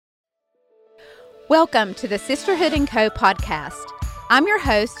Welcome to the Sisterhood & Co. podcast. I'm your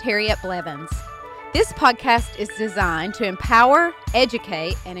host, Harriet Blevins. This podcast is designed to empower,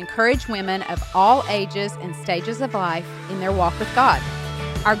 educate, and encourage women of all ages and stages of life in their walk with God.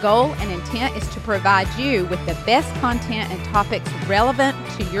 Our goal and intent is to provide you with the best content and topics relevant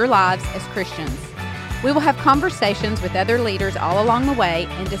to your lives as Christians. We will have conversations with other leaders all along the way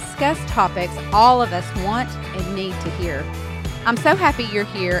and discuss topics all of us want and need to hear. I'm so happy you're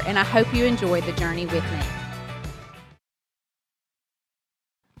here, and I hope you enjoy the journey with me.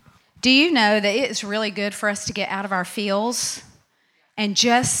 Do you know that it is really good for us to get out of our feels and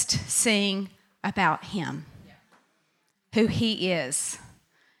just sing about Him, who He is,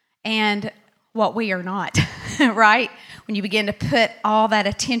 and what we are not, right? When you begin to put all that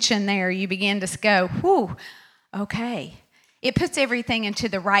attention there, you begin to go, whew, okay. It puts everything into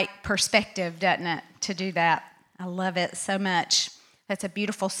the right perspective, doesn't it, to do that? I love it so much. That's a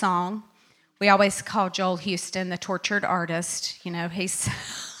beautiful song. We always call Joel Houston the tortured artist. You know, he's,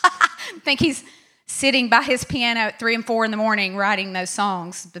 I think he's sitting by his piano at 3 and 4 in the morning writing those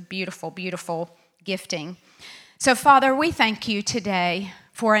songs. The beautiful, beautiful gifting. So, Father, we thank you today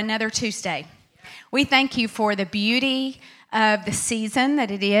for another Tuesday. We thank you for the beauty of the season that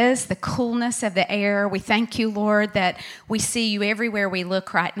it is, the coolness of the air. We thank you, Lord, that we see you everywhere we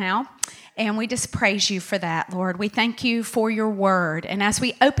look right now. And we just praise you for that, Lord. We thank you for your word. And as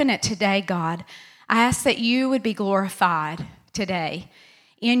we open it today, God, I ask that you would be glorified today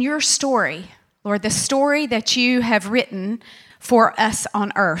in your story, Lord, the story that you have written for us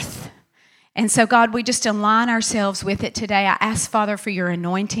on earth. And so, God, we just align ourselves with it today. I ask, Father, for your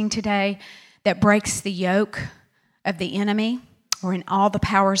anointing today that breaks the yoke of the enemy or in all the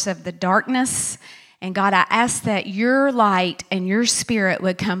powers of the darkness. And God, I ask that your light and your spirit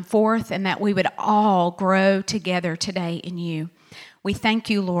would come forth and that we would all grow together today in you. We thank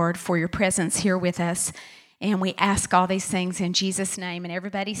you, Lord, for your presence here with us. And we ask all these things in Jesus' name. And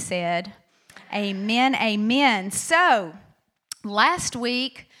everybody said, amen, amen. So, last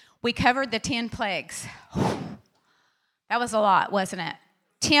week, we covered the 10 plagues. That was a lot, wasn't it?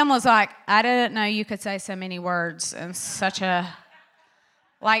 Tim was like, I didn't know you could say so many words in such a...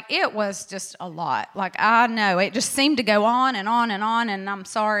 Like, it was just a lot. Like, I know, it just seemed to go on and on and on, and I'm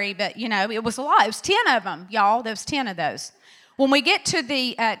sorry, but, you know, it was a lot. It was 10 of them, y'all. There was 10 of those. When we get to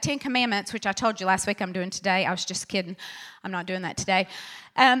the 10 Commandments, which I told you last week I'm doing today, I was just kidding. I'm not doing that today.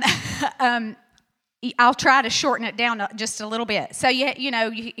 I'll try to shorten it down just a little bit. So,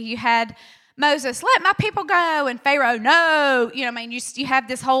 you had Moses, let my people go, and Pharaoh, no. You know, I mean, you have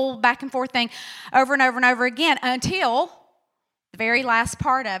this whole back and forth thing over and over and over again until... The very last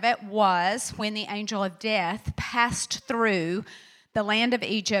part of it was when the angel of death passed through the land of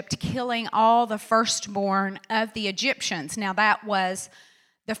Egypt, killing all the firstborn of the Egyptians. Now, that was,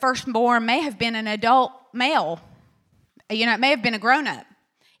 the firstborn may have been an adult male. You know, it may have been a grown-up.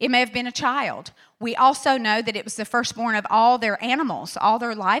 It may have been a child. We also know that it was the firstborn of all their animals, all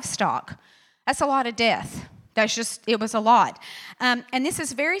their livestock. That's a lot of death. It was a lot. And this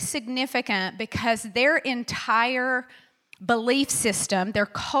is very significant because their entire belief system, their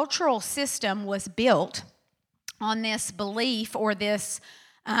cultural system was built on this belief or this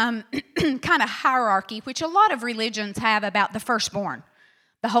kind of hierarchy, which a lot of religions have about the firstborn,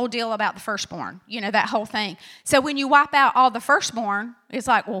 the whole deal about the firstborn, you know, that whole thing. So when you wipe out all the firstborn, it's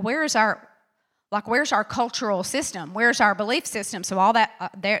like, well, where's our cultural system? Where's our belief system? So all that,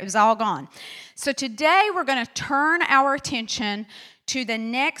 there is all gone. So today we're going to turn our attention to the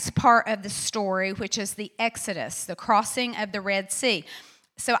next part of the story, which is the Exodus, the crossing of the Red Sea.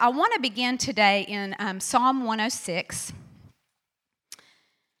 So I want to begin today in Psalm 106.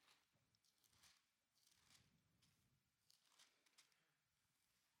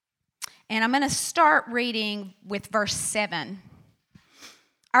 And I'm going to start reading with verse 7.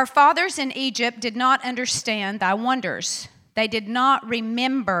 Our fathers in Egypt did not understand thy wonders. They did not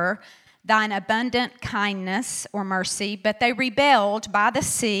remember thine abundant kindness or mercy, but they rebelled by the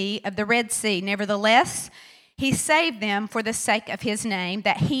sea of the Red Sea. Nevertheless, he saved them for the sake of his name,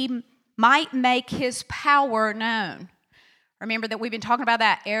 that he might make his power known. Remember that we've been talking about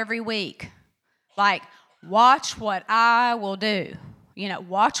that every week. Like, watch what I will do. You know,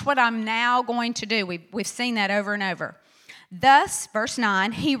 watch what I'm now going to do. We've seen that over and over. Thus, verse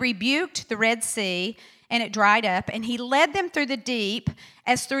 9, he rebuked the Red Sea, and it dried up, and he led them through the deep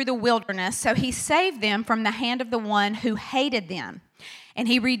as through the wilderness. So he saved them from the hand of the one who hated them, and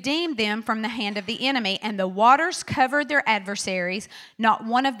he redeemed them from the hand of the enemy. And the waters covered their adversaries. Not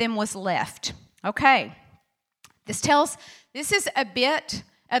one of them was left. Okay, this is a bit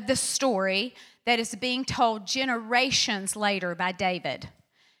of the story that is being told generations later by David.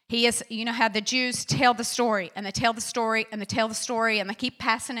 He is, you know how the Jews tell the story, and they tell the story, and they tell the story, and they keep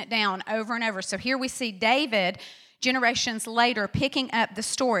passing it down over and over. So here we see David, generations later, picking up the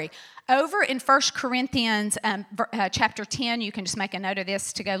story. Over in 1 Corinthians chapter 10, you can just make a note of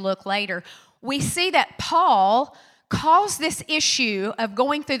this to go look later, we see that Paul calls this issue of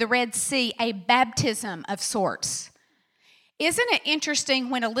going through the Red Sea a baptism of sorts. Isn't it interesting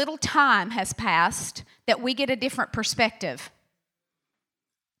when a little time has passed that we get a different perspective?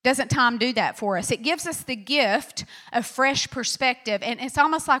 Doesn't time do that for us? It gives us the gift of fresh perspective. And it's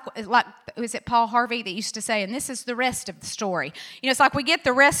almost like was it Paul Harvey that used to say, and this is the rest of the story. You know, it's like we get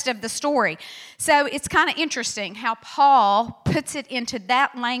the rest of the story. So it's kind of interesting how Paul puts it into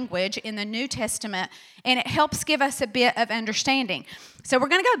that language in the New Testament, and it helps give us a bit of understanding. So we're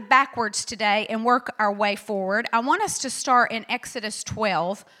going to go backwards today and work our way forward. I want us to start in Exodus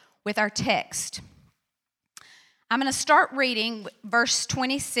 12 with our text. I'm going to start reading verse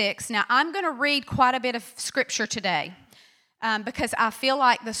 26. Now, I'm going to read quite a bit of scripture today because I feel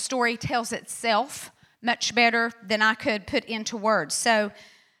like the story tells itself much better than I could put into words. So,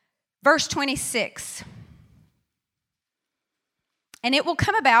 verse 26. And it will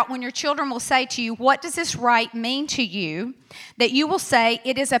come about when your children will say to you, what does this rite mean to you? That you will say,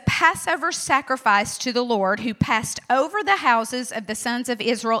 it is a Passover sacrifice to the Lord who passed over the houses of the sons of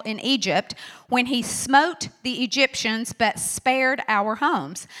Israel in Egypt when he smote the Egyptians but spared our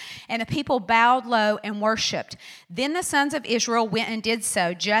homes. And the people bowed low and worshipped. Then the sons of Israel went and did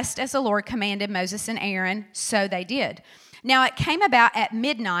so, just as the Lord commanded Moses and Aaron, so they did. Now it came about at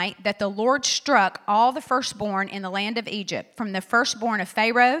midnight that the Lord struck all the firstborn in the land of Egypt, from the firstborn of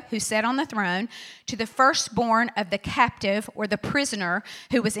Pharaoh, who sat on the throne, to the firstborn of the captive or the prisoner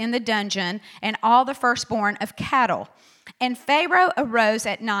who was in the dungeon, and all the firstborn of cattle. And Pharaoh arose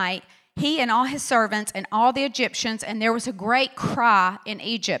at night, he and all his servants and all the Egyptians, and there was a great cry in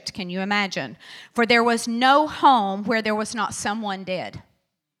Egypt, can you imagine? For there was no home where there was not someone dead.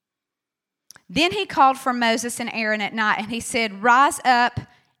 Then he called for Moses and Aaron at night, and he said, rise up,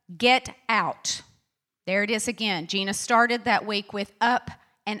 get out. There it is again. Gina started that week with up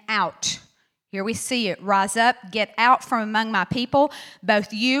and out. Here we see it. Rise up, get out from among my people,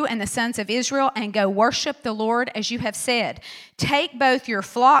 both you and the sons of Israel, and go worship the Lord as you have said. Take both your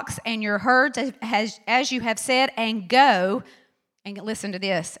flocks and your herds as you have said, and go, and listen to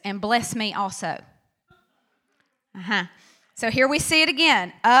this, and bless me also. So here we see it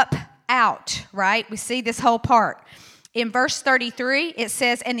again. Up, out, right? We see this whole part. In verse 33, it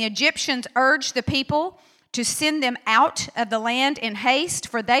says, and the Egyptians urged the people to send them out of the land in haste,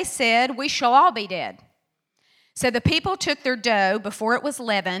 for they said, we shall all be dead. So the people took their dough before it was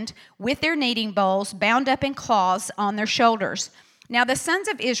leavened with their kneading bowls bound up in cloths on their shoulders. Now the sons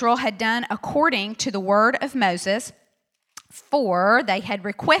of Israel had done according to the word of Moses, for they had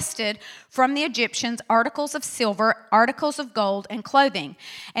requested from the Egyptians articles of silver, articles of gold, and clothing.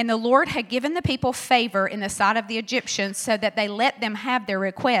 And the Lord had given the people favor in the sight of the Egyptians, so that they let them have their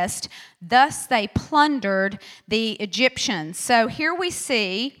request. Thus they plundered the Egyptians. So here we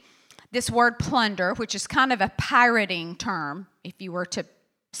see this word plunder, which is kind of a pirating term, if you were to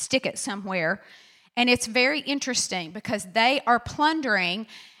stick it somewhere. And it's very interesting because they are plundering,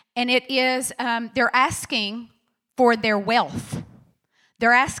 and it is, they're asking for their wealth.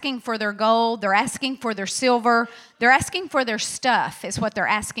 They're asking for their gold. They're asking for their silver. They're asking for their stuff is what they're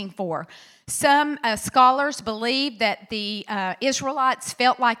asking for. Some scholars believe that the Israelites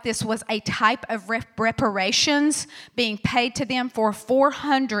felt like this was a type of reparations being paid to them for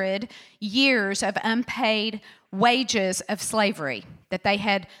 400 years of unpaid wages of slavery, that they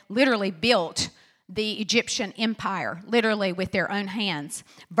had literally built the Egyptian empire, literally with their own hands.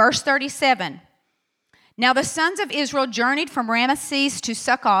 Verse 37, now the sons of Israel journeyed from Ramesses to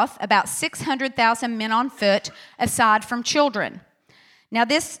Succoth, about 600,000 men on foot, aside from children. Now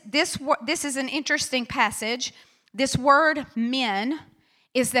this is an interesting passage. This word men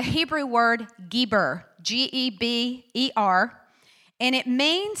is the Hebrew word geber, G-E-B-E-R, and it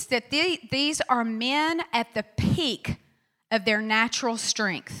means that these are men at the peak of their natural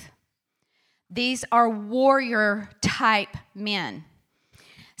strength. These are warrior type men.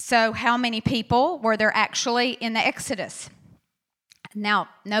 So how many people were there actually in the Exodus? Now,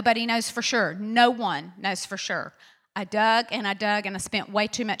 nobody knows for sure. No one knows for sure. I dug and I spent way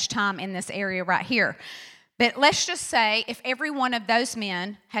too much time in this area right here. But let's just say if every one of those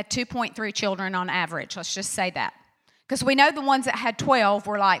men had 2.3 children on average, let's just say that. Because we know the ones that had 12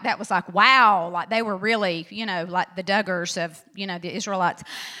 were like, that was like, wow, like they were really, like the Duggars of, the Israelites.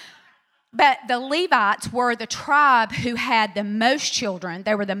 But the Levites were the tribe who had the most children.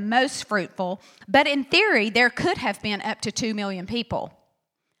 They were the most fruitful. But in theory, there could have been up to 2 million people.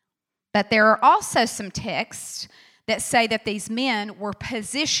 But there are also some texts that say that these men were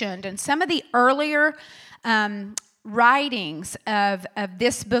positioned, and some of the earlier writings of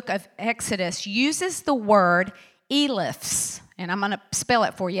this book of Exodus uses the word eliphs, and I'm going to spell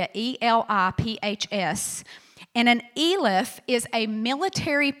it for you, E-L-I-P-H-S. And an eliph is a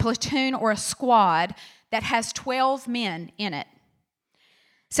military platoon or a squad that has 12 men in it.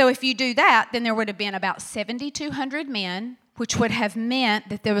 So if you do that, then there would have been about 7,200 men, which would have meant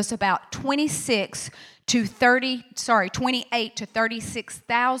that there was about 28 to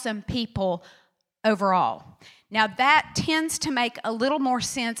 36,000 people overall. Now that tends to make a little more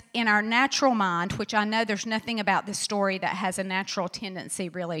sense in our natural mind, which I know there's nothing about this story that has a natural tendency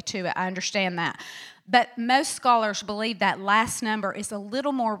really to it. I understand that. But most scholars believe that last number is a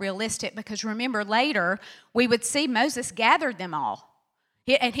little more realistic because remember later we would see Moses gathered them all.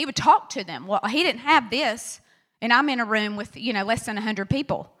 And he would talk to them. Well, he didn't have this, and I'm in a room with, less than 100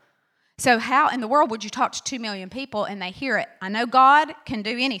 people. So how in the world would you talk to 2 million people and they hear it? I know God can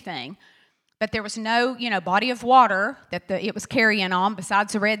do anything, but there was no, body of water that it was carrying on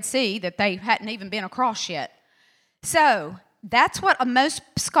besides the Red Sea that they hadn't even been across yet. So that's what most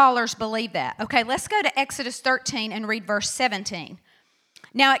scholars believe that. Okay, let's go to Exodus 13 and read verse 17.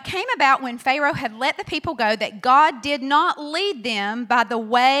 Now it came about when Pharaoh had let the people go that God did not lead them by the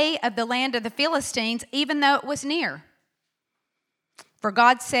way of the land of the Philistines, even though it was near. For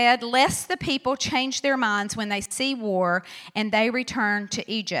God said, lest the people change their minds when they see war and they return to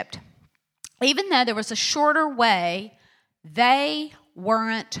Egypt. Even though there was a shorter way, they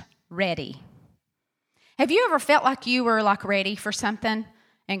weren't ready. Have you ever felt like you were ready for something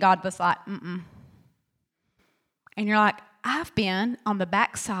and God was like, mm-mm. And you're like, I've been on the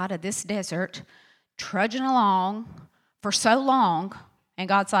backside of this desert trudging along for so long, and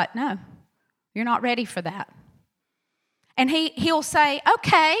God's like, no, you're not ready for that. And he'll say,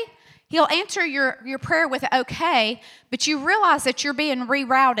 okay. He'll answer your prayer with okay, but you realize that you're being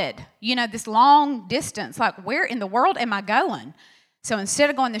rerouted, this long distance. Like, where in the world am I going? So instead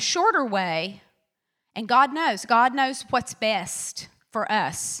of going the shorter way, and God knows what's best for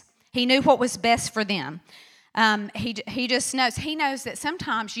us. He knew what was best for them. He just knows. He knows that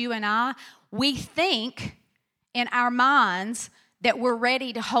sometimes you and I, we think in our minds that we're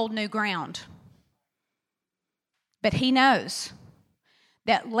ready to hold new ground. But he knows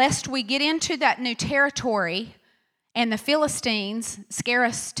that lest we get into that new territory and the Philistines scare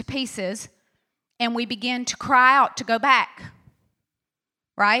us to pieces and we begin to cry out to go back,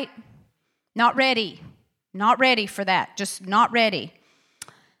 right? Not ready for that, just not ready.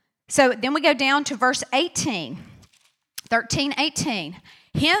 So then we go down to verse 18, 13:18.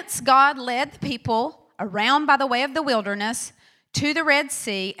 Hence God led the people around by the way of the wilderness to the Red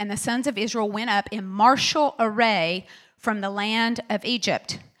Sea, and the sons of Israel went up in martial array from the land of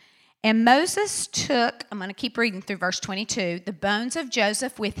Egypt. And Moses took, I'm going to keep reading through verse 22, the bones of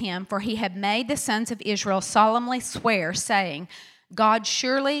Joseph with him, for he had made the sons of Israel solemnly swear, saying, God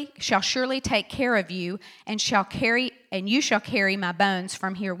shall surely take care of you, and you shall carry my bones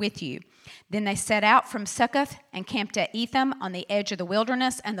from here with you. Then they set out from Succoth and camped at Etham on the edge of the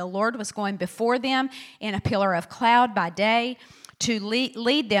wilderness, and the Lord was going before them in a pillar of cloud by day to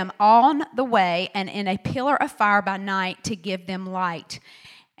lead them on the way, and in a pillar of fire by night to give them light,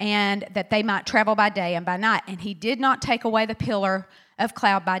 and that they might travel by day and by night. And he did not take away the pillar of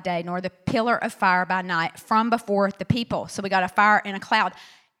cloud by day, nor the pillar of fire by night from before the people. So we got a fire and a cloud.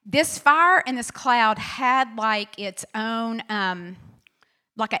 This fire and this cloud had its own,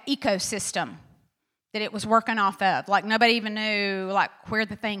 like an ecosystem that it was working off of. Like nobody even knew where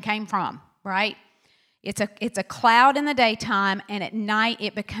the thing came from, right? It's a cloud in the daytime, and at night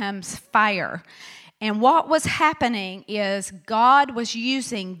it becomes fire. And what was happening is God was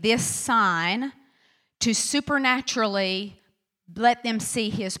using this sign to supernaturally let them see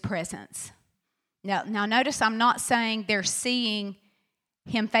his presence. Now notice I'm not saying they're seeing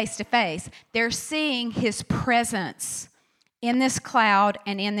him face to face. They're seeing his presence in this cloud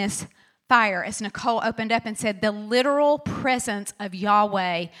and in this fire. As Nicole opened up and said, the literal presence of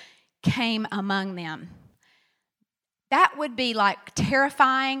Yahweh came among them. That would be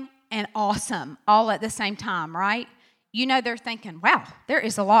terrifying and awesome all at the same time, right? They're thinking, wow, there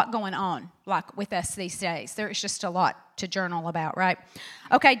is a lot going on with us these days. There is just a lot to journal about, right?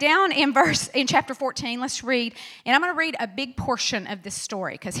 Okay, down in chapter 14, let's read, and I'm going to read a big portion of this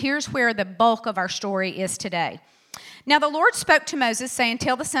story because here's where the bulk of our story is today. Now the Lord spoke to Moses, saying,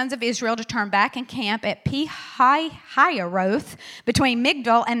 tell the sons of Israel to turn back and camp at Pi-hahiroth between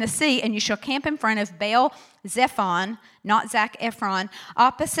Migdol and the sea, and you shall camp in front of Baal-zephon, not Zac-Ephron,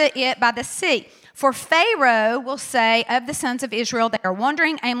 opposite it by the sea. For Pharaoh will say of the sons of Israel, they are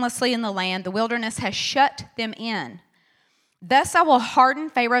wandering aimlessly in the land. The wilderness has shut them in. Thus I will harden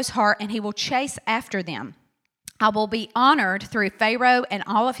Pharaoh's heart, and he will chase after them. I will be honored through Pharaoh and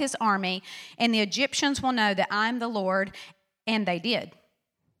all of his army, and the Egyptians will know that I am the Lord, and they did.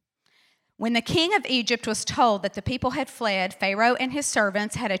 When the king of Egypt was told that the people had fled, Pharaoh and his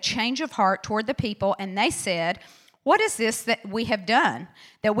servants had a change of heart toward the people, and they said, what is this that we have done,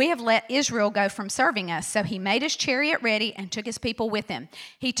 that we have let Israel go from serving us? So he made his chariot ready and took his people with him.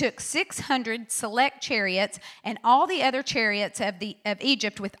 He took 600 select chariots and all the other chariots of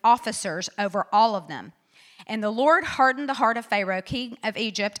Egypt with officers over all of them. And the Lord hardened the heart of Pharaoh, king of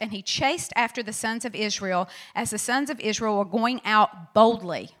Egypt, and he chased after the sons of Israel as the sons of Israel were going out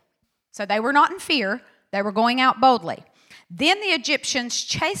boldly. So they were not in fear, they were going out boldly. Then the Egyptians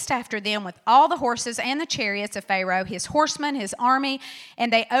chased after them with all the horses and the chariots of Pharaoh, his horsemen, his army,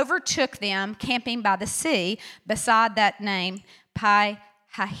 and they overtook them, camping by the sea, beside that name,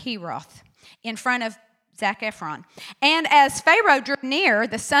 Pi-hahiroth, in front of Zac-Ephron. And as Pharaoh drew near,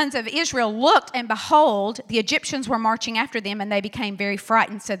 the sons of Israel looked, and behold, the Egyptians were marching after them, and they became very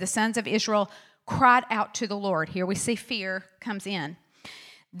frightened. So the sons of Israel cried out to the Lord. Here we see fear comes in.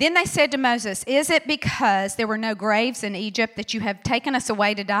 Then they said to Moses, is it because there were no graves in Egypt that you have taken us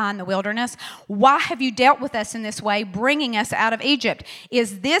away to die in the wilderness? Why have you dealt with us in this way, bringing us out of Egypt?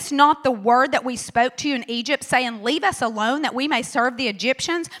 Is this not the word that we spoke to you in Egypt, saying, leave us alone that we may serve the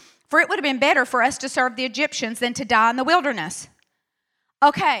Egyptians? For it would have been better for us to serve the Egyptians than to die in the wilderness.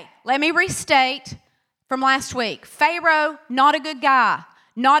 Okay, let me restate from last week. Pharaoh, not a good guy,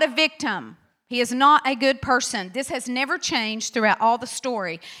 not a victim. He is not a good person. This has never changed throughout all the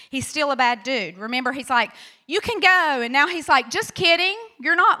story. He's still a bad dude. Remember, he's like, you can go. And now he's like, just kidding.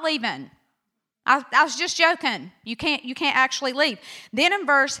 You're not leaving. I was just joking. You can't actually leave. Then in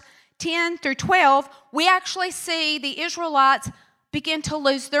verse 10 through 12, we actually see the Israelites begin to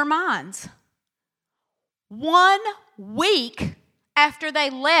lose their minds. 1 week after they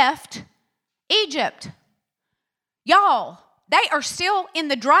left Egypt. Y'all, they are still in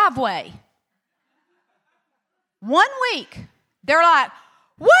the driveway. 1 week. They're like,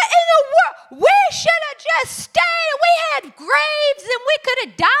 what in the world? We should have just stayed. We had graves and we could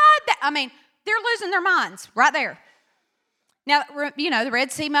have died. They're losing their minds right there. Now, the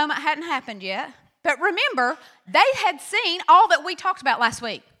Red Sea moment hadn't happened yet. But remember, they had seen all that we talked about last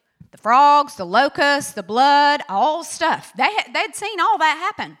week. The frogs, the locusts, the blood, all stuff. They'd seen all that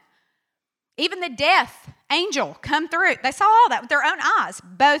happen. Even the death angel come through. They saw all that with their own eyes.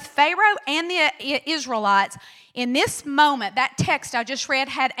 Both Pharaoh and the Israelites, in this moment, that text I just read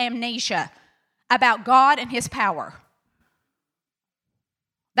had amnesia about God and his power.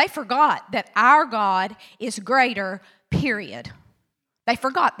 They forgot that our God is greater, period. They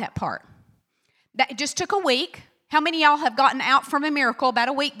forgot that part. That just took a week. How many of y'all have gotten out from a miracle about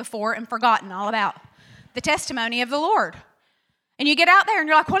a week before and forgotten all about the testimony of the Lord? And you get out there and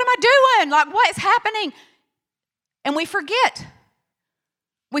you're like, what am I doing? Like, what is happening? And we forget.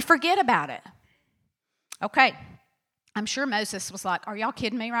 We forget about it. Okay. I'm sure Moses was like, are y'all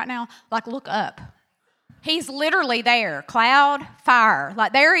kidding me right now? Like, look up. He's literally there. Cloud, fire.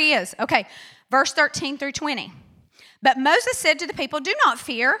 Like, there he is. Okay. Verse 13 through 20. But Moses said to the people, do not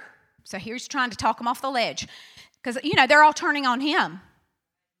fear. So here's trying to talk them off the ledge. Because, they're all turning on him.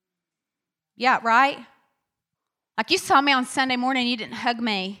 Yeah, right? Like, you saw me on Sunday morning, you didn't hug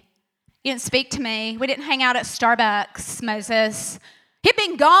me. You didn't speak to me. We didn't hang out at Starbucks, Moses. He'd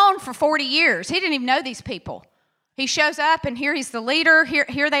been gone for 40 years. He didn't even know these people. He shows up, and here he's the leader.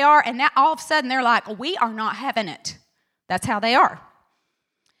 Here they are, and now all of a sudden they're like, we are not having it. That's how they are.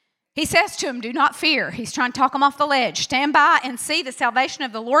 He says to him, do not fear. He's trying to talk them off the ledge. Stand by and see the salvation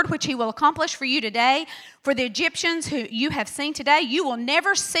of the Lord, which he will accomplish for you today. For the Egyptians who you have seen today, you will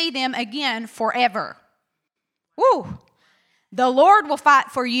never see them again forever. Woo! The Lord will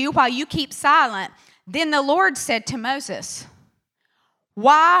fight for you while you keep silent. Then the Lord said to Moses,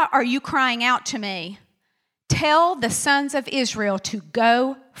 why are you crying out to me? Tell the sons of Israel to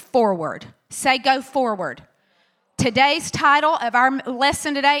go forward. Say, go forward. Today's title of our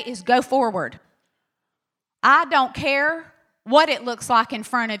lesson today is Go Forward. I don't care what it looks like in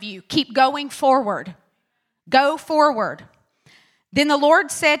front of you. Keep going forward. Go forward. Then the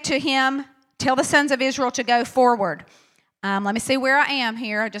Lord said to him, tell the sons of Israel to go forward. Let me see where I am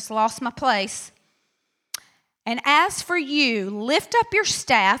here. I just lost my place. And as for you, lift up your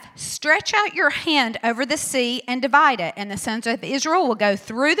staff, stretch out your hand over the sea and divide it. And the sons of Israel will go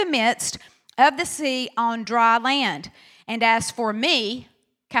through the midst of the sea on dry land. And as for me,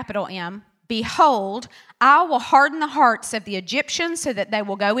 capital M, behold, I will harden the hearts of the Egyptians so that they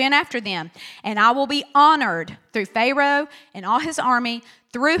will go in after them. And I will be honored through Pharaoh and all his army,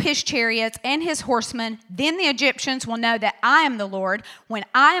 through his chariots and his horsemen. Then the Egyptians will know that I am the Lord, when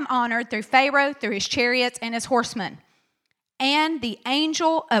I am honored through Pharaoh, through his chariots and his horsemen. And the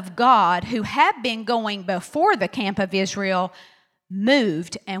angel of God, who had been going before the camp of Israel,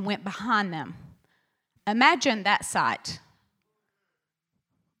 moved and went behind them. Imagine that sight.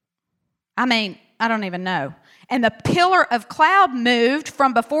 I don't even know. And the pillar of cloud moved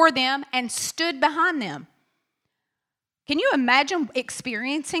from before them and stood behind them. Can you imagine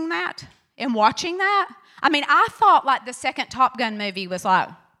experiencing that and watching that? I thought like the second Top Gun movie was like,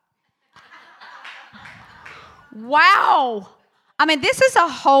 wow. This is a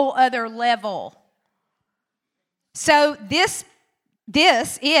whole other level. So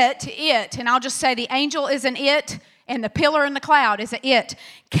it, and I'll just say the angel is an it, and the pillar in the cloud is an it,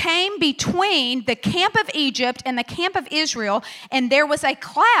 came between the camp of Egypt and the camp of Israel, and there was a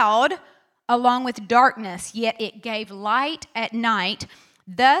cloud along with darkness, yet it gave light at night.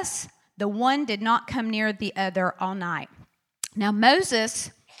 Thus, the one did not come near the other all night. Now,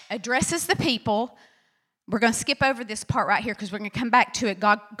 Moses addresses the people. We're going to skip over this part right here because we're going to come back to it.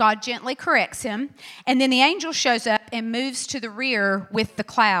 God gently corrects him. And then the angel shows up and moves to the rear with the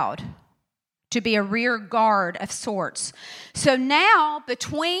cloud to be a rear guard of sorts. So now,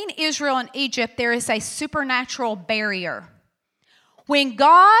 between Israel and Egypt, there is a supernatural barrier. When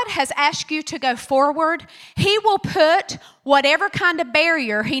God has asked you to go forward, he will put whatever kind of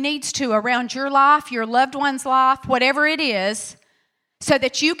barrier he needs to around your life, your loved one's life, whatever it is, so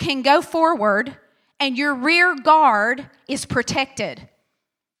that you can go forward and your rear guard is protected,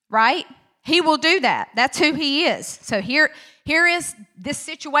 right? He will do that. That's who he is. So here is this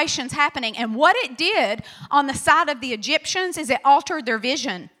situation's happening. And what it did on the side of the Egyptians is it altered their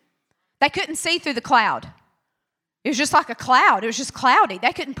vision. They couldn't see through the cloud. It was just like a cloud. It was just cloudy.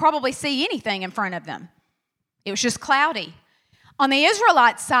 They couldn't probably see anything in front of them. It was just cloudy. On the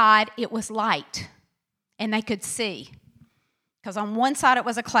Israelite side, it was light, and they could see. Because on one side it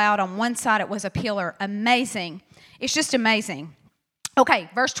was a cloud, on one side it was a pillar. Amazing. It's just amazing. Okay,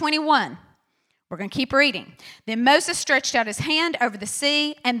 verse 21. We're going to keep reading. Then Moses stretched out his hand over the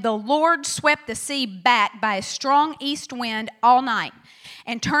sea, and the Lord swept the sea back by a strong east wind all night,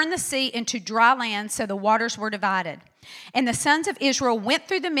 and turned the sea into dry land, so the waters were divided. And the sons of Israel went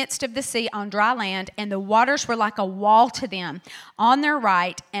through the midst of the sea on dry land, and the waters were like a wall to them on their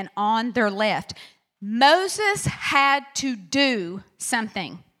right and on their left. Moses had to do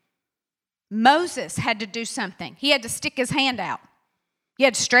something. Moses had to do something. He had to stick his hand out. He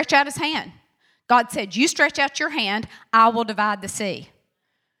had to stretch out his hand. God said, you stretch out your hand, I will divide the sea.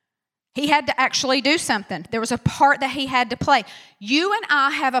 He had to actually do something. There was a part that he had to play. You and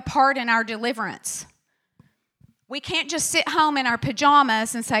I have a part in our deliverance. We can't just sit home in our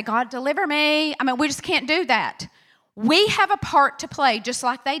pajamas and say, God, deliver me. We just can't do that. We have a part to play just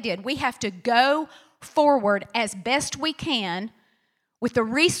like they did. We have to go forward as best we can with the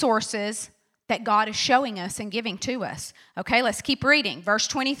resources that God is showing us and giving to us. Okay, let's keep reading. Verse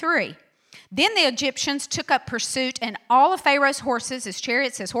 23. Then the Egyptians took up pursuit, and all of Pharaoh's horses, his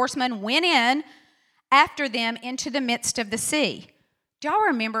chariots, his horsemen, went in after them into the midst of the sea. Do y'all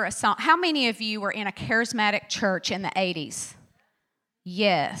remember a song? How many of you were in a charismatic church in the 80s?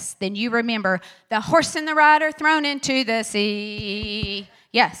 Yes. Then you remember the horse and the rider thrown into the sea.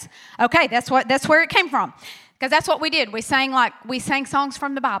 Yes. Okay, that's where it came from. Because that's what we did. We sang songs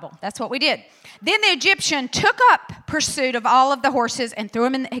from the Bible. That's what we did. Then the Egyptian took up pursuit of all of the horses and threw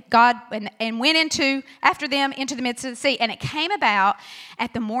them and went after them into the midst of the sea. And it came about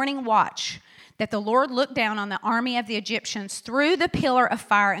at the morning watch that the Lord looked down on the army of the Egyptians through the pillar of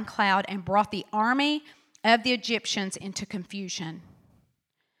fire and cloud and brought the army of the Egyptians into confusion.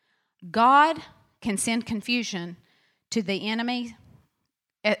 God can send confusion to the enemy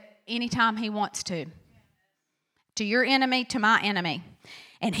at any time he wants to your enemy, to my enemy.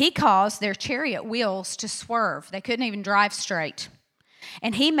 And he caused their chariot wheels to swerve. They couldn't even drive straight.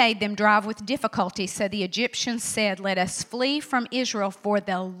 And he made them drive with difficulty. So the Egyptians said, let us flee from Israel, for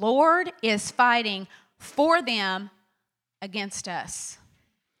the Lord is fighting for them against us.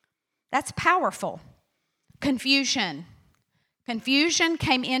 That's powerful. Confusion. Confusion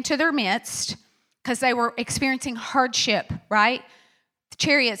came into their midst because they were experiencing hardship, right? The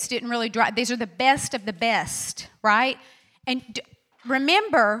chariots didn't really drive. These are the best of the best, right? And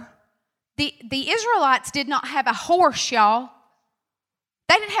remember, The Israelites did not have a horse, y'all.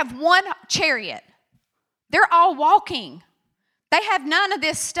 They didn't have one chariot. They're all walking. They have none of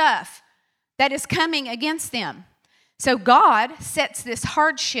this stuff that is coming against them. So God sets this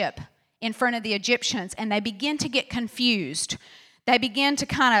hardship in front of the Egyptians, and they begin to get confused. They begin to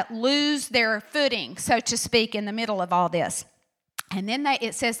kind of lose their footing, so to speak, in the middle of all this. And then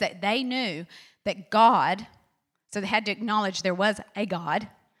it says that they knew that God, so they had to acknowledge there was a God,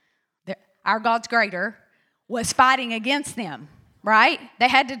 our God's greater, was fighting against them, right? They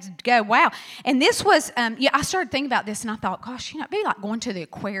had to go, wow. And this was, I started thinking about this, and I thought, gosh, it'd be like going to the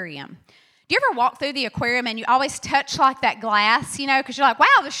aquarium. Do you ever walk through the aquarium and you always touch like that glass, because you're like, wow,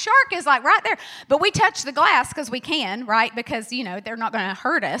 the shark is like right there. But we touch the glass because we can, right? Because, they're not going to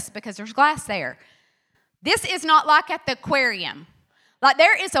hurt us because there's glass there. This is not like at the aquarium. Like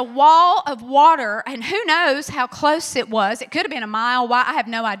there is a wall of water, and who knows how close it was. It could have been a mile wide. I have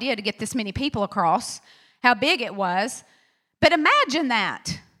no idea to get this many people across, how big it was. But imagine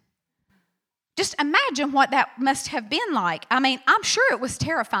that. Just imagine what that must have been like. I mean, I'm sure it was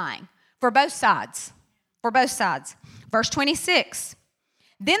terrifying for both sides. For both sides. Verse 26.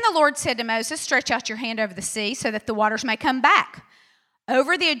 Then the Lord said to Moses, stretch out your hand over the sea so that the waters may come back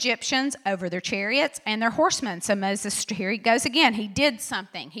over the Egyptians, over their chariots, and their horsemen. So Moses, here he goes again. He did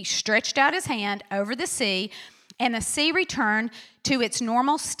something. He stretched out his hand over the sea, and the sea returned to its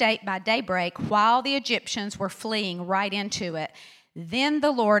normal state by daybreak while the Egyptians were fleeing right into it. Then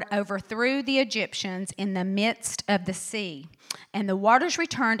the Lord overthrew the Egyptians in the midst of the sea, and the waters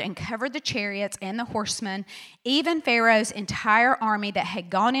returned and covered the chariots and the horsemen, even Pharaoh's entire army that had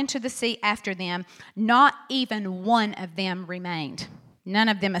gone into the sea after them. Not even one of them remained. None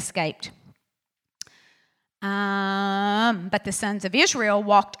of them escaped. But the sons of Israel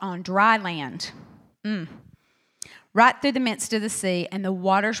walked on dry land, right through the midst of the sea, and the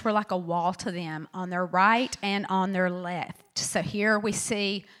waters were like a wall to them on their right and on their left. So here we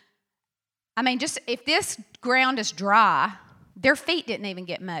see, just if this ground is dry, their feet didn't even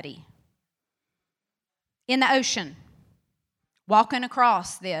get muddy. In the ocean, walking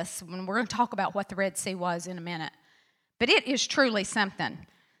across this, when we're going to talk about what the Red Sea was in a minute. But it is truly something.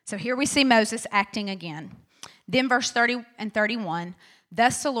 So here we see Moses acting again. Then verse 30 and 31,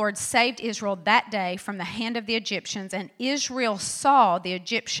 thus the Lord saved Israel that day from the hand of the Egyptians, and Israel saw the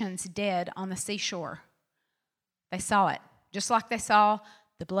Egyptians dead on the seashore. They saw it, just like they saw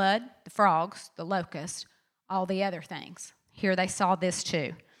the blood, the frogs, the locusts, all the other things. Here they saw this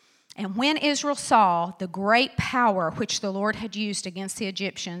too. And when Israel saw the great power which the Lord had used against the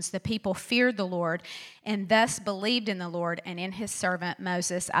Egyptians, the people feared the Lord and thus believed in the Lord and in his servant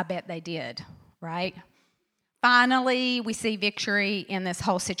Moses. I bet they did, right? Finally, we see victory in this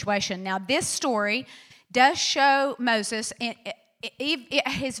whole situation. Now, this story does show Moses at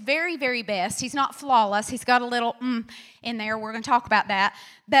his very, very best. He's not flawless. He's got a little in there. We're going to talk about that.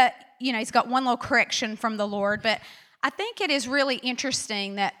 But, he's got one little correction from the Lord. But I think it is really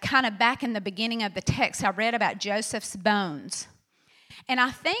interesting that kind of back in the beginning of the text, I read about Joseph's bones. And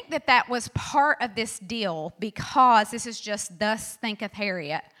I think that was part of this deal because this is just thus thinketh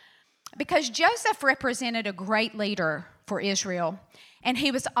Harriet. Because Joseph represented a great leader for Israel, and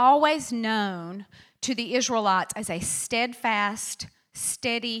he was always known to the Israelites as a steadfast,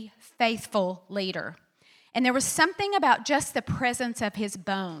 steady, faithful leader. And there was something about just the presence of his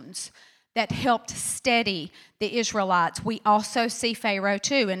bones that helped steady the Israelites. We also see Pharaoh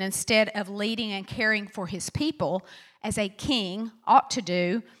too, and instead of leading and caring for his people as a king ought to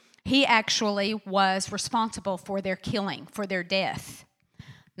do, he actually was responsible for their killing, for their death.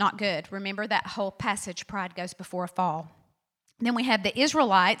 Not good. Remember that whole passage, pride goes before a fall. Then we have the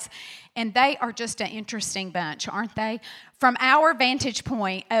Israelites, and they are just an interesting bunch, aren't they? From our vantage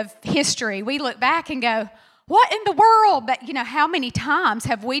point of history, we look back and go, what in the world? But, how many times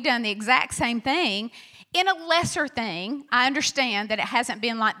have we done the exact same thing in a lesser thing? I understand that it hasn't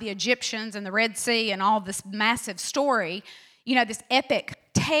been like the Egyptians and the Red Sea and all this massive story, this epic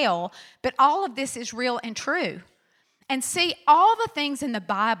tale, but all of this is real and true. And see, all the things in the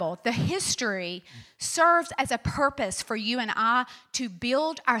Bible, the history serves as a purpose for you and I to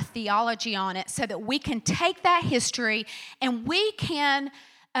build our theology on it so that we can take that history and we can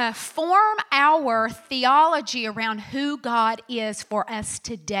form our theology around who God is for us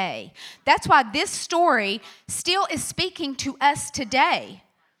today. That's why this story still is speaking to us today.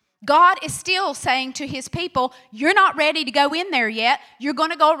 God is still saying to his people, you're not ready to go in there yet. You're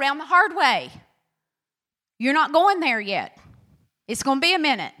going to go around the hard way. You're not going there yet. It's going to be a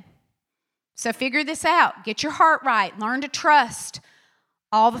minute. So figure this out. Get your heart right. Learn to trust.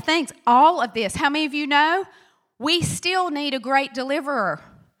 All the things. All of this. How many of you know we still need a great deliverer?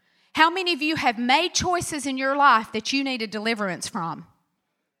 How many of you have made choices in your life that you needed deliverance from?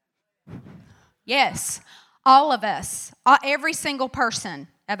 Yes, all of us, every single person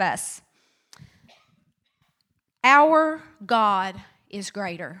of us. Our God is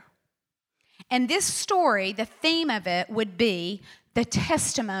greater. And this story, the theme of it would be the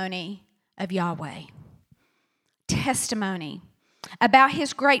testimony of Yahweh. Testimony about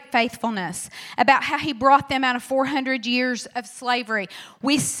his great faithfulness, about how he brought them out of 400 years of slavery.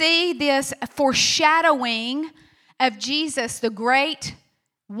 We see this foreshadowing of Jesus, the great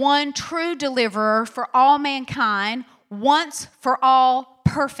one true deliverer for all mankind, once for all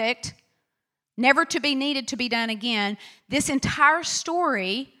perfect, never to be needed to be done again. This entire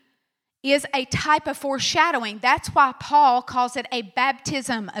story is a type of foreshadowing. That's why Paul calls it a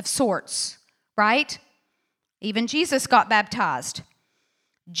baptism of sorts, right? Even Jesus got baptized.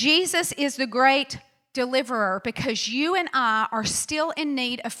 Jesus is the great deliverer because you and I are still in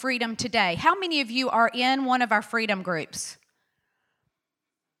need of freedom today. How many of you are in one of our freedom groups?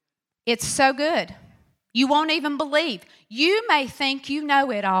 It's so good. You won't even believe. You may think you know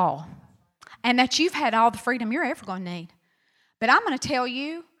it all and that you've had all the freedom you're ever going to need. But I'm going to tell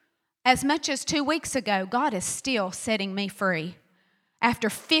you, as much as 2 weeks ago, God is still setting me free after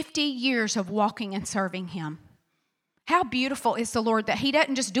 50 years of walking and serving him. How beautiful is the Lord that he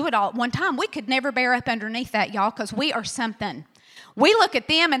doesn't just do it all at one time. We could never bear up underneath that, y'all, because we are something. We look at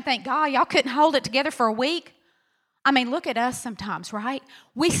them and think, God, y'all couldn't hold it together for a week. I mean, look at us sometimes, right?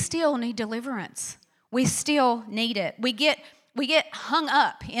 We still need deliverance. We still need it. We get hung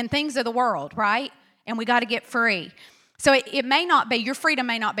up in things of the world, right? And we got to get free. So it may not be, your freedom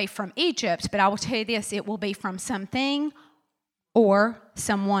may not be from Egypt, but I will tell you this, it will be from something or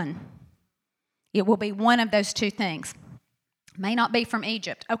someone. It will be one of those two things. May not be from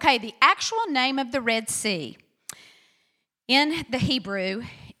Egypt. Okay, the actual name of the Red Sea in the Hebrew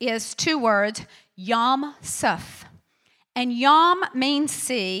is 2 words, Yam Suf. And Yam means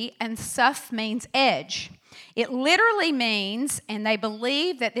sea and Suf means edge. It literally means, and they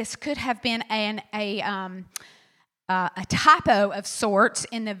believe that this could have been a typo of sorts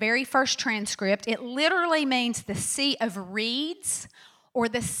in the very first transcript. It literally means the sea of reeds or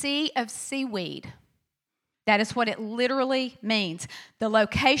the sea of seaweed. That is what it literally means. The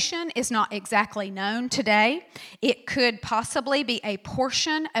location is not exactly known today. It could possibly be a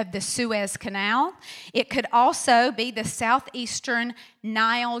portion of the Suez Canal. It could also be the southeastern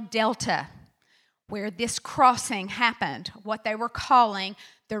Nile Delta, where this crossing happened, what they were calling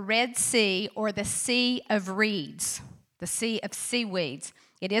the Red Sea or the Sea of Reeds, the Sea of Seaweeds.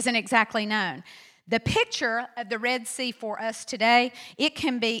 It isn't exactly known. The picture of the Red Sea for us today, it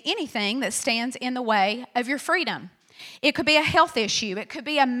can be anything that stands in the way of your freedom. It could be a health issue. It could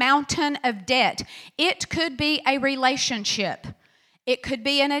be a mountain of debt. It could be a relationship. It could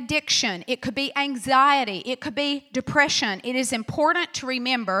be an addiction. It could be anxiety. It could be depression. It is important to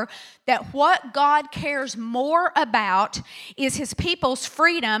remember that what God cares more about is his people's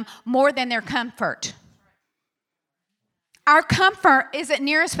freedom more than their comfort. Our comfort isn't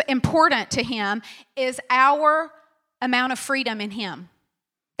near as important to him as our amount of freedom in him.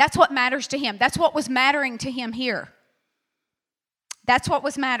 That's what matters to him. That's what was mattering to him here. That's what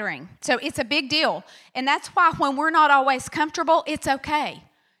was mattering. So it's a big deal. And that's why when we're not always comfortable, it's okay.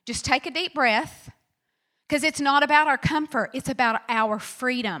 Just take a deep breath because it's not about our comfort. It's about our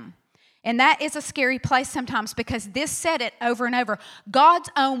freedom. And that is a scary place sometimes because this said it over and over. God's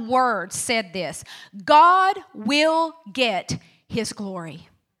own word said this. God will get his glory.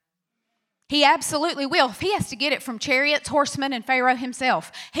 He absolutely will. If he has to get it from chariots, horsemen, and Pharaoh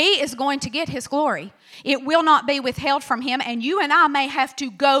himself, he is going to get his glory. It will not be withheld from him, and you and I may have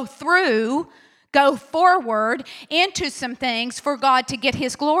to go forward into some things for God to get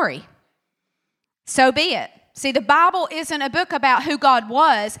his glory. So be it. See, the Bible isn't a book about who God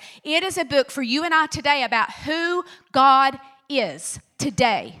was. It is a book for you and I today about who God is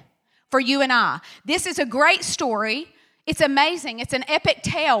today for you and I. This is a great story. It's amazing. It's an epic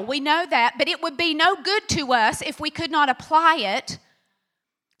tale. We know that, but it would be no good to us if we could not apply it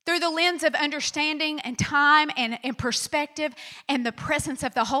through the lens of understanding and time and perspective and the presence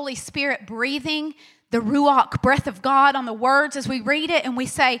of the Holy Spirit breathing the Ruach breath of God on the words as we read it and we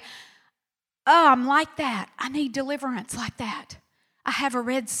say, oh, I'm like that. I need deliverance like that. I have a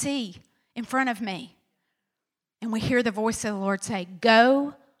Red Sea in front of me. And we hear the voice of the Lord say,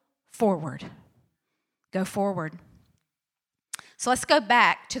 go forward. Go forward. So let's go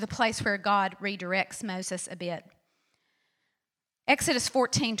back to the place where God redirects Moses a bit. Exodus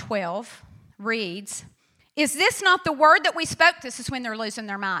 14:12 reads, Is this not the word that we spoke? This is when they're losing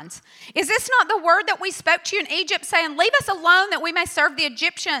their minds. Is this not the word that we spoke to you in Egypt, saying, leave us alone that we may serve the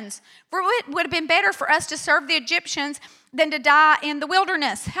Egyptians? For it would have been better for us to serve the Egyptians than to die in the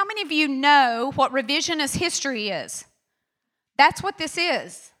wilderness. How many of you know what revisionist history is? That's what this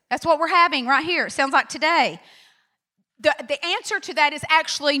is. That's what we're having right here. It sounds like today. The answer to that is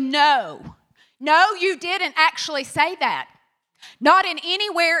actually no. No, you didn't actually say that. Not in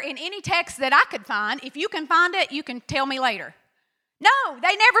anywhere in any text that I could find. If you can find it, you can tell me later. No,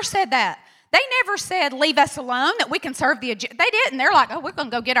 they never said that. They never said, leave us alone, that we can serve the Egyptians. They didn't. They're like, oh, we're going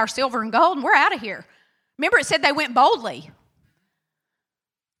to go get our silver and gold, and we're out of here. Remember, it said they went boldly.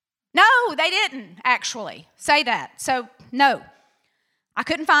 No, they didn't actually say that. So, no, I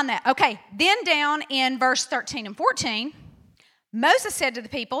couldn't find that. Okay, then down in verse 13 and 14, Moses said to the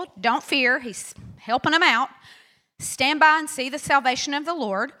people, don't fear. He's helping them out. Stand by and see the salvation of the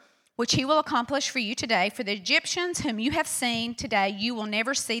Lord, which he will accomplish for you today. For the Egyptians whom you have seen today, you will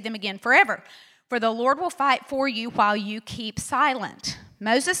never see them again forever. For the Lord will fight for you while you keep silent.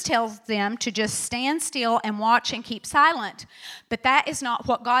 Moses tells them to just stand still and watch and keep silent. But that is not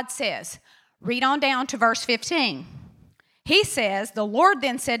what God says. Read on down to verse 15. He says, the Lord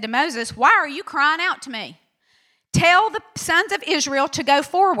then said to Moses, why are you crying out to me? Tell the sons of Israel to go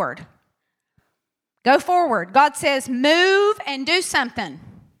forward. Go forward. God says, move and do something.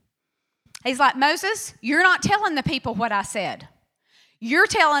 He's like, Moses, you're not telling the people what I said. You're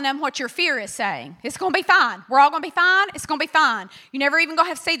telling them what your fear is saying. It's going to be fine. We're all going to be fine. It's going to be fine. You're never even going to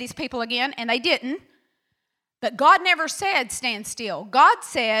have to see these people again, and they didn't. But God never said stand still. God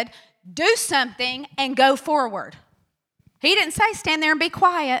said do something and go forward. He didn't say stand there and be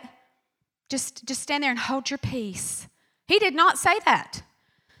quiet. Just stand there and hold your peace. He did not say that.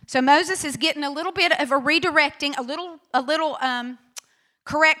 So Moses is getting a little bit of a redirecting, a little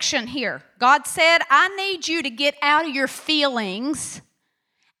correction here. God said, I need you to get out of your feelings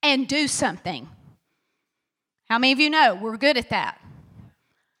and do something. How many of you know we're good at that?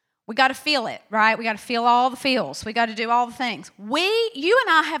 We got to feel it, right? We got to feel all the feels. We got to do all the things. You and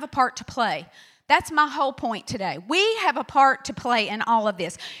I have a part to play. That's my whole point today. We have a part to play in all of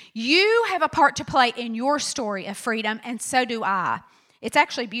this. You have a part to play in your story of freedom, and so do I. It's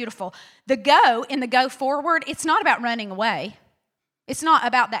actually beautiful. The go forward, it's not about running away. It's not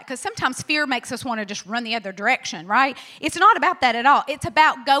about that, because sometimes fear makes us want to just run the other direction, right? It's not about that at all. It's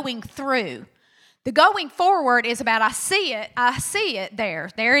about going through. The going forward is about I see it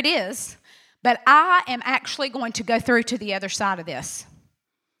there it is, but I am actually going to go through to the other side of this.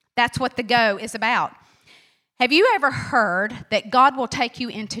 That's what the go is about. Have you ever heard that God will take you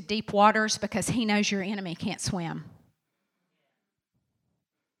into deep waters because he knows your enemy can't swim?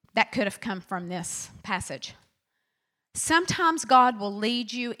 That could have come from this passage. Sometimes God will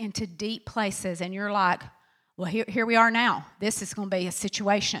lead you into deep places and you're like, well, here we are now. This is going to be a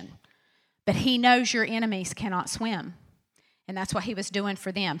situation. But he knows your enemies cannot swim. And that's what he was doing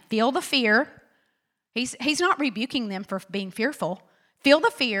for them. Feel the fear. He's not rebuking them for being fearful. Feel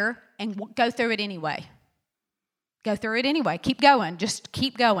the fear and go through it anyway. Go through it anyway. Keep going. Just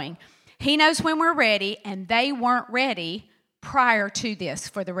keep going. He knows when we're ready, and they weren't ready prior to this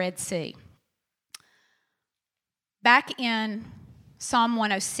for the Red Sea. Back in Psalm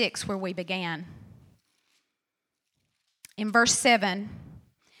 106, where we began, in verse 7,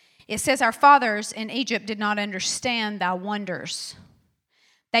 it says, our fathers in Egypt did not understand thy wonders.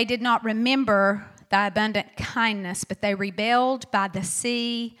 They did not remember thy abundant kindness, but they rebelled by the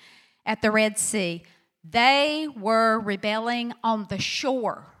sea at the Red Sea. They were rebelling on the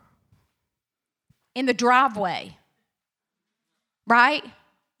shore, in the driveway, right?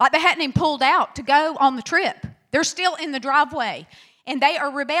 Like they hadn't even pulled out to go on the trip. They're still in the driveway, and they are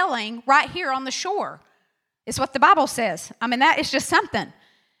rebelling right here on the shore. It's what the Bible says. I mean, that is just something.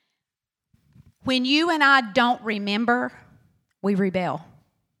 When you and I don't remember, we rebel.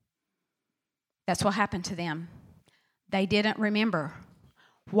 That's what happened to them. They didn't remember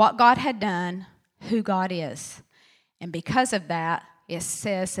what God had done, who God is. And because of that, it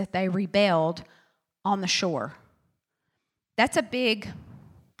says that they rebelled on the shore. That's a big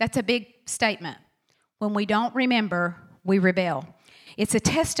statement. When we don't remember, we rebel. It's a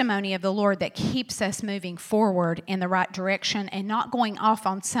testimony of the Lord that keeps us moving forward in the right direction and not going off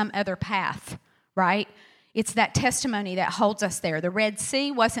on some other path, right? It's that testimony that holds us there. The Red Sea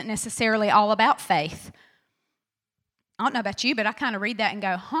wasn't necessarily all about faith. I don't know about you, but I kind of read that and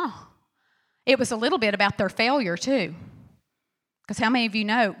go, It was a little bit about their failure too. Because how many of you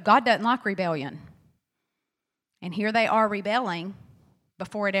know God doesn't like rebellion? And here they are rebelling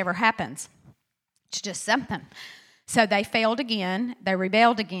before it ever happens. It's just something. So they failed again. They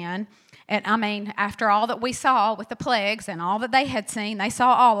rebelled again. And I mean, after all that we saw with the plagues and all that they had seen, they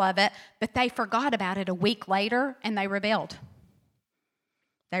saw all of it, but they forgot about it a week later and they rebelled.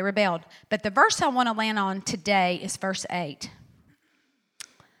 They rebelled. But the verse I want to land on today is verse 8.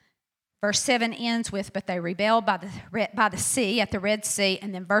 Verse 7 ends with, but they rebelled by the sea, at the Red Sea.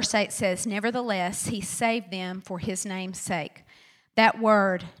 And then verse 8 says, nevertheless, he saved them for his name's sake. That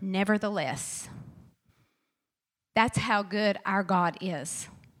word, nevertheless, that's how good our God is.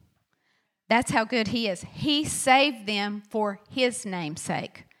 That's how good he is. He saved them for his name's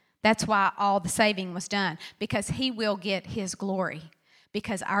sake. That's why all the saving was done, because he will get his glory,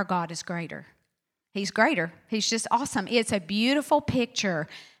 because our God is greater. He's greater. He's just awesome. It's a beautiful picture,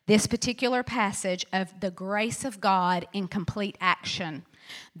 this particular passage, of the grace of God in complete action.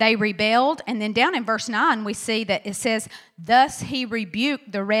 They rebelled, and then down in verse 9 we see that it says, thus he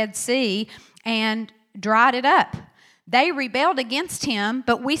rebuked the Red Sea and dried it up. They rebelled against him,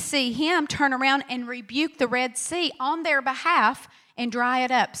 but we see him turn around and rebuke the Red Sea on their behalf and dry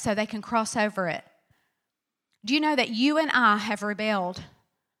it up so they can cross over it. Do you know that you and I have rebelled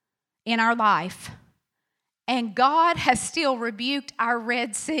in our life, and God has still rebuked our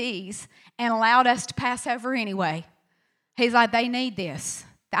Red Seas and allowed us to pass over anyway? He's like, they need this.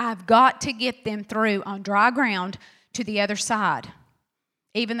 I've got to get them through on dry ground to the other side,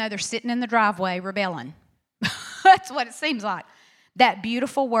 even though they're sitting in the driveway rebelling. That's what it seems like. That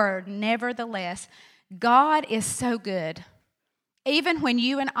beautiful word, nevertheless. God is so good. Even when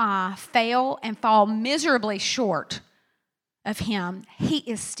you and I fail and fall miserably short of him, he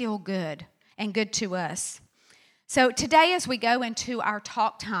is still good and good to us. So today, as we go into our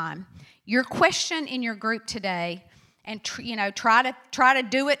talk time, your question in your group today, and try to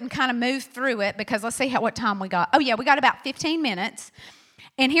do it and kind of move through it, because let's see what time we got. Oh yeah, we got about 15 minutes.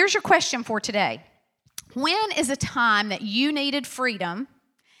 And here's your question for today. When is a time that you needed freedom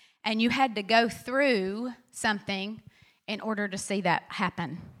and you had to go through something in order to see that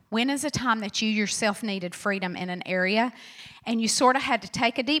happen? When is a time that you yourself needed freedom in an area and you sort of had to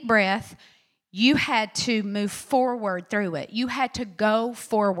take a deep breath? You had to move forward through it. You had to go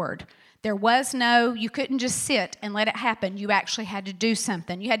forward. You couldn't just sit and let it happen. You actually had to do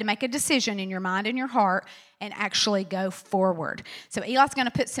something. You had to make a decision in your mind and your heart and actually go forward. So Eli's going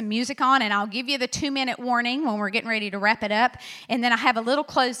to put some music on, and I'll give you the 2-minute warning when we're getting ready to wrap it up. And then I have a little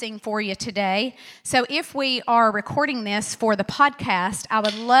closing for you today. So if we are recording this for the podcast, I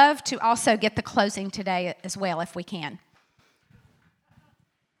would love to also get the closing today as well, if we can.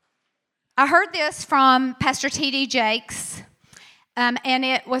 I heard this from Pastor T.D. Jakes, and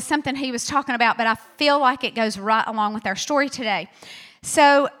it was something he was talking about, but I feel like it goes right along with our story today.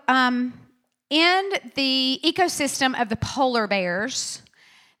 So in the ecosystem of the polar bears,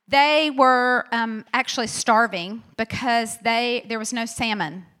 they were actually starving because there was no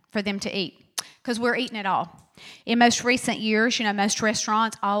salmon for them to eat, because we're eating it all. In most recent years, most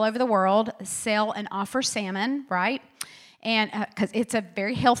restaurants all over the world sell and offer salmon, right? And because it's a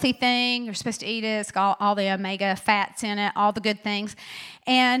very healthy thing. You're supposed to eat it. It's got all the omega fats in it, all the good things.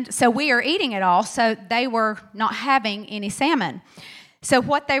 And so we are eating it all, so they were not having any salmon. So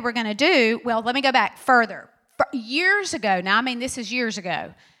what they were going to do, well, let me go back further. Years ago, this is years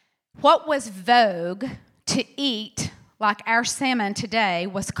ago, what was vogue to eat like our salmon today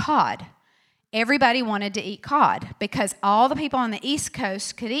was cod. Everybody wanted to eat cod because all the people on the East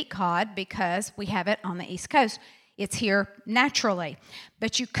Coast could eat cod because we have it on the East Coast. It's here naturally.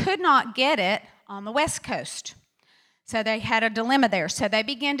 But you could not get it on the West Coast. So they had a dilemma there. So they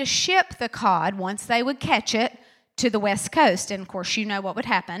began to ship the cod once they would catch it to the West Coast. And, of course, you know what would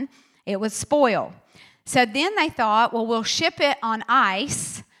happen. It would spoil. So then they thought, well, we'll ship it on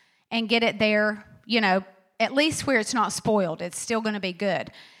ice and get it there, at least where it's not spoiled. It's still going to be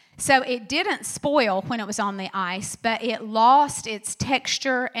good. So it didn't spoil when it was on the ice, but it lost its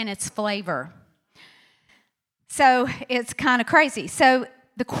texture and its flavor. So it's kind of crazy. So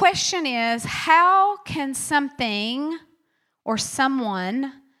the question is, how can something or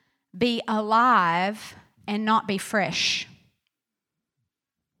someone be alive and not be fresh?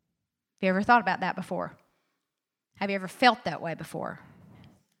 Have you ever thought about that before? Have you ever felt that way before?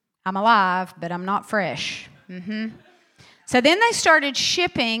 I'm alive, but I'm not fresh. So then they started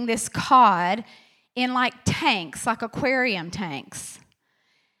shipping this cod in like tanks, like aquarium tanks.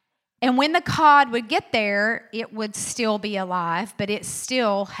 And when the cod would get there, it would still be alive, but it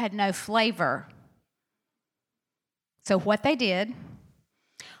still had no flavor. So what they did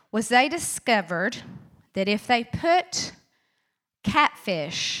was they discovered that if they put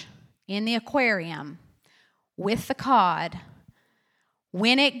catfish in the aquarium with the cod,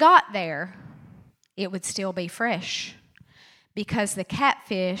 when it got there, it would still be fresh, because the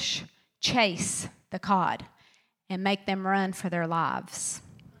catfish chase the cod and make them run for their lives.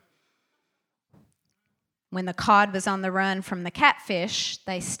 When the cod was on the run from the catfish,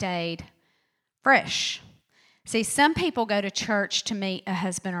 they stayed fresh. See, some people go to church to meet a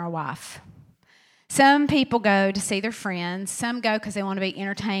husband or a wife. Some people go to see their friends. Some go because they want to be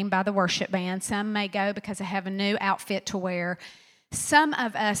entertained by the worship band. Some may go because they have a new outfit to wear. Some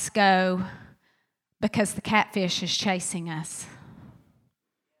of us go because the catfish is chasing us.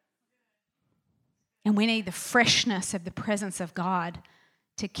 And we need the freshness of the presence of God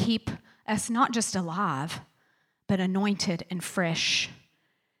to keep us not just alive, but anointed and fresh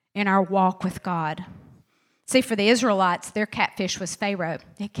in our walk with God. See, for the Israelites, their catfish was Pharaoh.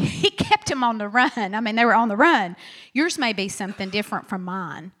 He kept them on the run. I mean, they were on the run. Yours may be something different from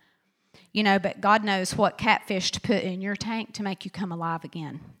mine, but God knows what catfish to put in your tank to make you come alive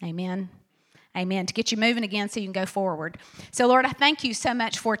again. Amen. Amen. To get you moving again so you can go forward. So, Lord, I thank you so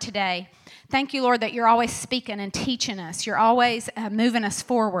much for today. Thank you, Lord, that you're always speaking and teaching us. You're always moving us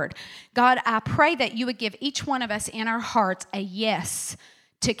forward. God, I pray that you would give each one of us in our hearts a yes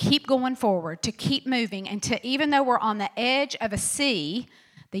to keep going forward, to keep moving, and to, even though we're on the edge of a sea,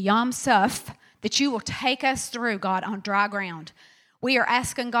 the Yam Suf, that you will take us through, God, on dry ground. We are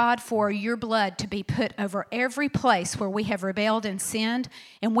asking, God, for your blood to be put over every place where we have rebelled and sinned.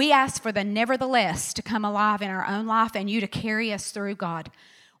 And we ask for the nevertheless to come alive in our own life and you to carry us through, God.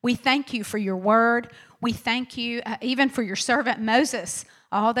 We thank you for your word. We thank you even for your servant Moses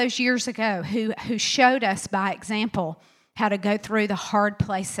all those years ago who showed us by example how to go through the hard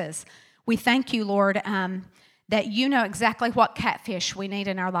places. We thank you, Lord, that you know exactly what catfish we need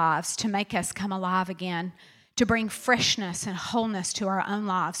in our lives to make us come alive again, to bring freshness and wholeness to our own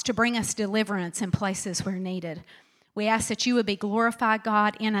lives, to bring us deliverance in places where needed. We ask that you would be glorified,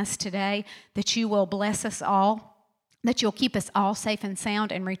 God, in us today, that you will bless us all, that you'll keep us all safe and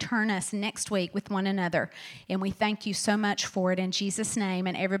sound and return us next week with one another. And we thank you so much for it in Jesus' name.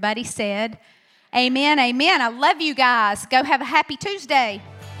 And everybody said, amen, amen. I love you guys. Go have a happy Tuesday.